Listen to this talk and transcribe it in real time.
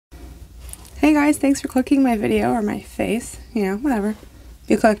Hey guys, thanks for clicking my video or my face, you know, whatever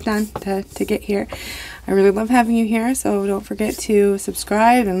you clicked on to get here. I really love having you here, so don't forget to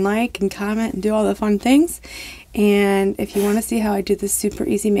subscribe and like and comment and do all the fun things. And if you want to see how I do this super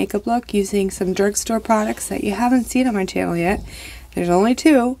easy makeup look using some drugstore products that you haven't seen on my channel yet, there's only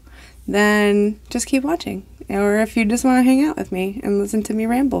 2, then just keep watching. Or if you just want to hang out with me and listen to me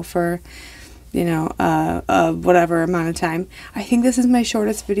ramble for, you know, whatever amount of time. I think this is my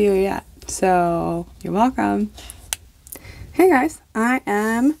shortest video yet. So, you're welcome. Hey guys, I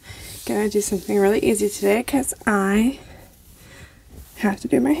am gonna do something really easy today because I have to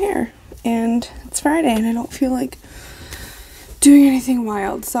do my hair. And it's Friday and I don't feel like doing anything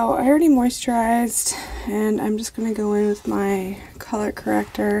wild. So, I already moisturized and I'm just gonna go in with my color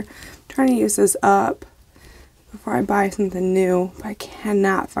corrector. I'm trying to use this up before I buy something new, but I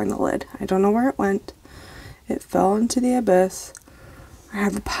cannot find the lid. I don't know where it went. It fell into the abyss. I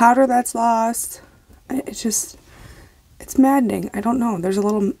have the powder that's lost. It's maddening. I don't know. There's a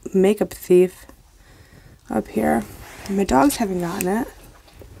little makeup thief up here. And my dogs haven't gotten it.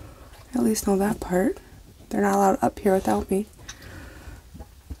 I at least know that part. They're not allowed up here without me.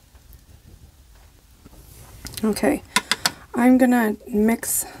 Okay. I'm gonna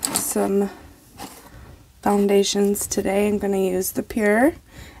mix some foundations today. I'm gonna use the Pur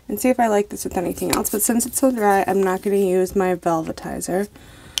and see if I like this with anything else, but since it's so dry, I'm not going to use my velvetizer.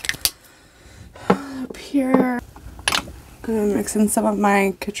 Pur. I'm going to mix in some of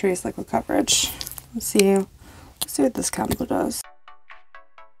my Catrice liquid coverage. Let's see what this combo does.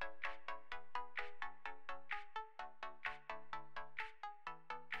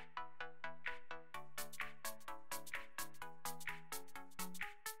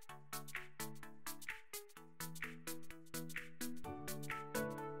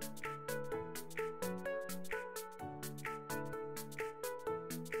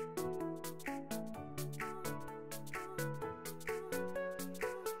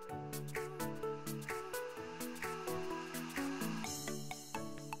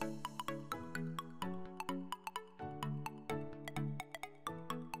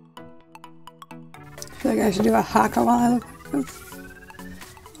 I feel like I should do a haka while I look like this.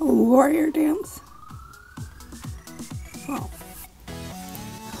 A warrior dance. Oh.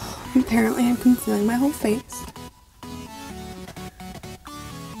 Apparently I'm concealing my whole face.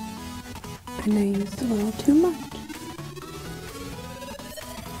 And I used a little too much.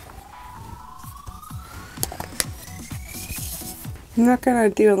 I'm not gonna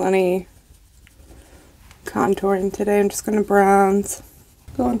do any contouring today. I'm just gonna bronze.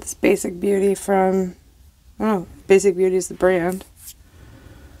 Go with this Basic Beauty from, oh, Basic Beauty is the brand.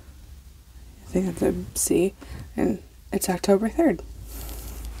 I think that's a C. And it's October 3rd.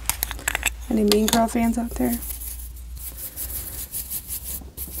 Any Mean Girl fans out there?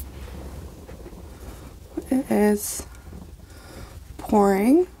 It is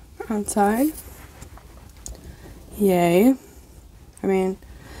pouring outside. Yay. I mean,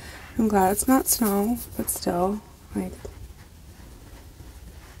 I'm glad it's not snow, but still, like,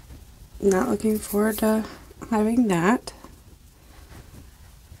 not looking forward to having that.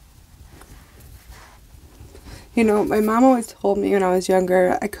 You know, my mom always told me when I was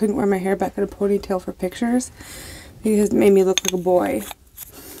younger I couldn't wear my hair back in a ponytail for pictures because it made me look like a boy.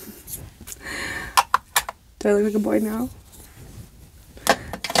 Do I look like a boy now?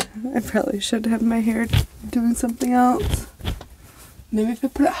 I probably should have my hair doing something else. Maybe if I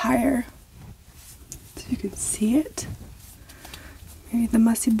put it higher so you can see it. Maybe the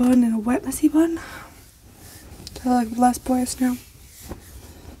messy bun and a wet messy bun. Do I look less boyish now?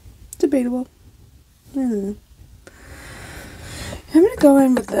 Debatable. I don't know. I'm going to go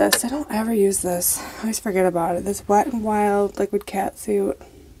in with this. I don't ever use this. I always forget about it. This Wet n Wild Liquid Catsuit.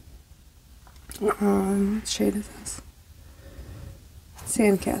 What shade is this?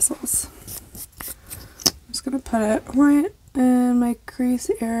 Sandcastles. I'm just going to put it right in my crease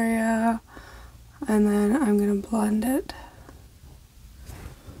area. And then I'm going to blend it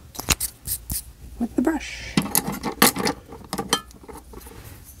with the brush.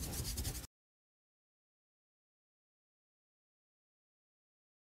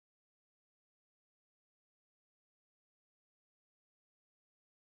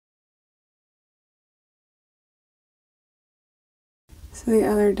 So the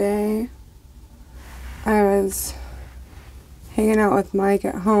other day I was hanging out with Mike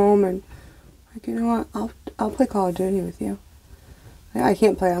at home and like, you know what, I'll play Call of Duty with you. I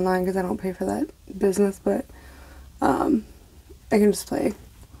can't play online because I don't pay for that business, but I can just play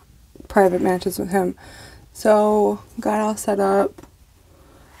private matches with him. So got all set up,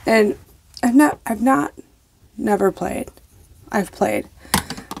 and I've never played. I've played,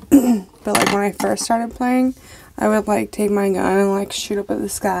 But like when I first started playing, I would like take my gun and like shoot up at the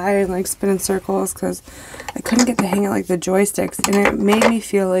sky and like spin in circles because I couldn't get the hang of like the joysticks, and it made me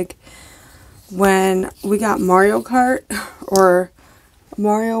feel like when we got Mario Kart or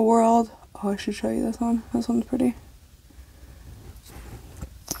Mario World. Oh, I should show you this one. This one's pretty.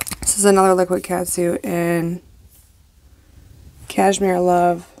 This is another liquid catsuit in Cashmere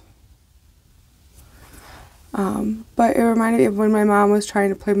Love. But it reminded me of when my mom was trying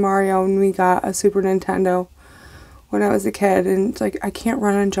to play Mario and we got a Super Nintendo when I was a kid, and it's like I can't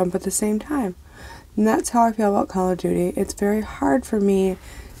run and jump at the same time. And that's how I feel about Call of Duty. It's very hard for me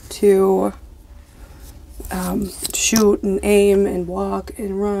to shoot and aim and walk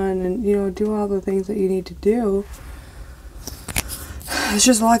and run and, you know, do all the things that you need to do. It's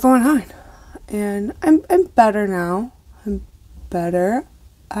just a lot going on. And I'm better now. I'm better.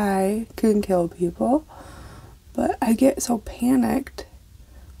 I can kill people. But I get so panicked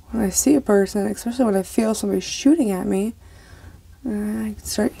when I see a person, especially when I feel somebody shooting at me, and I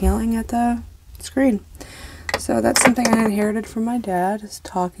start yelling at the screen. So that's something I inherited from my dad, is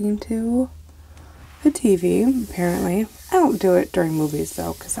talking to the TV, apparently. I don't do it during movies,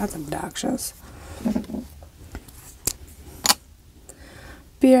 though, because that's obnoxious.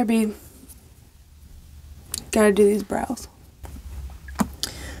 BRB. Gotta do these brows.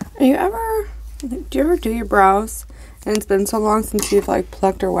 Do you ever do your brows and it's been so long since you've like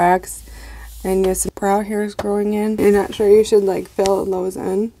plucked or waxed and you have some brow hairs growing in? You're not sure you should like fill those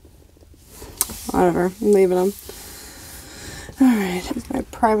in? Whatever, I'm leaving them. Alright, here's my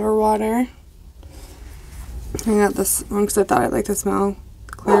primer water. I got this one because I thought I'd like the smell.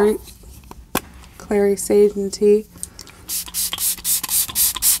 Clary Sage and Tea.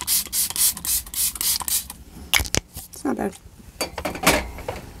 It's not bad.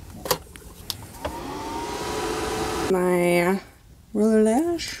 My ruler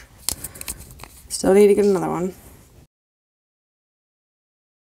lash. Still need to get another one.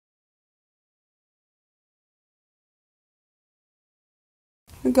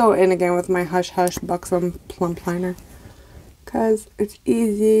 I'll go in again with my Hush Hush Buxom Plumpliner because it's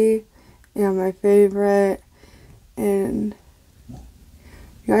easy and my favorite. And you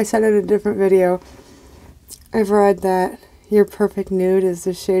know, I said in a different video, I've read that your perfect nude is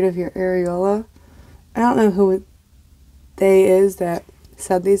the shade of your areola. I don't know who they is that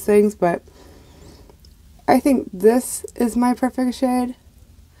said these things, but I think this is my perfect shade,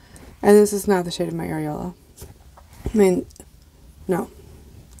 and this is not the shade of my areola. I mean, no.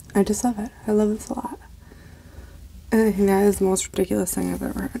 I just love it. I love this a lot. And I think that is the most ridiculous thing I've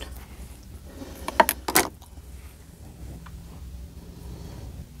ever heard.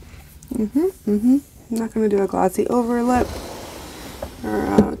 I'm not going to do a glossy over lip or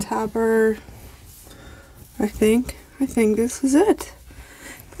a topper. I think this is it.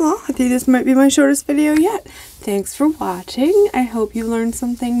 Well, I think this might be my shortest video yet. Thanks for watching. I hope you learned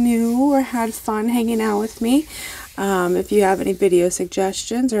something new or had fun hanging out with me. If you have any video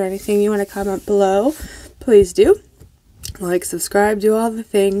suggestions or anything you want to comment below, please do. Like, subscribe, do all the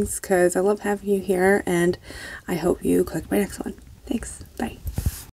things, because I love having you here, and I hope you click my next one. Thanks. Bye.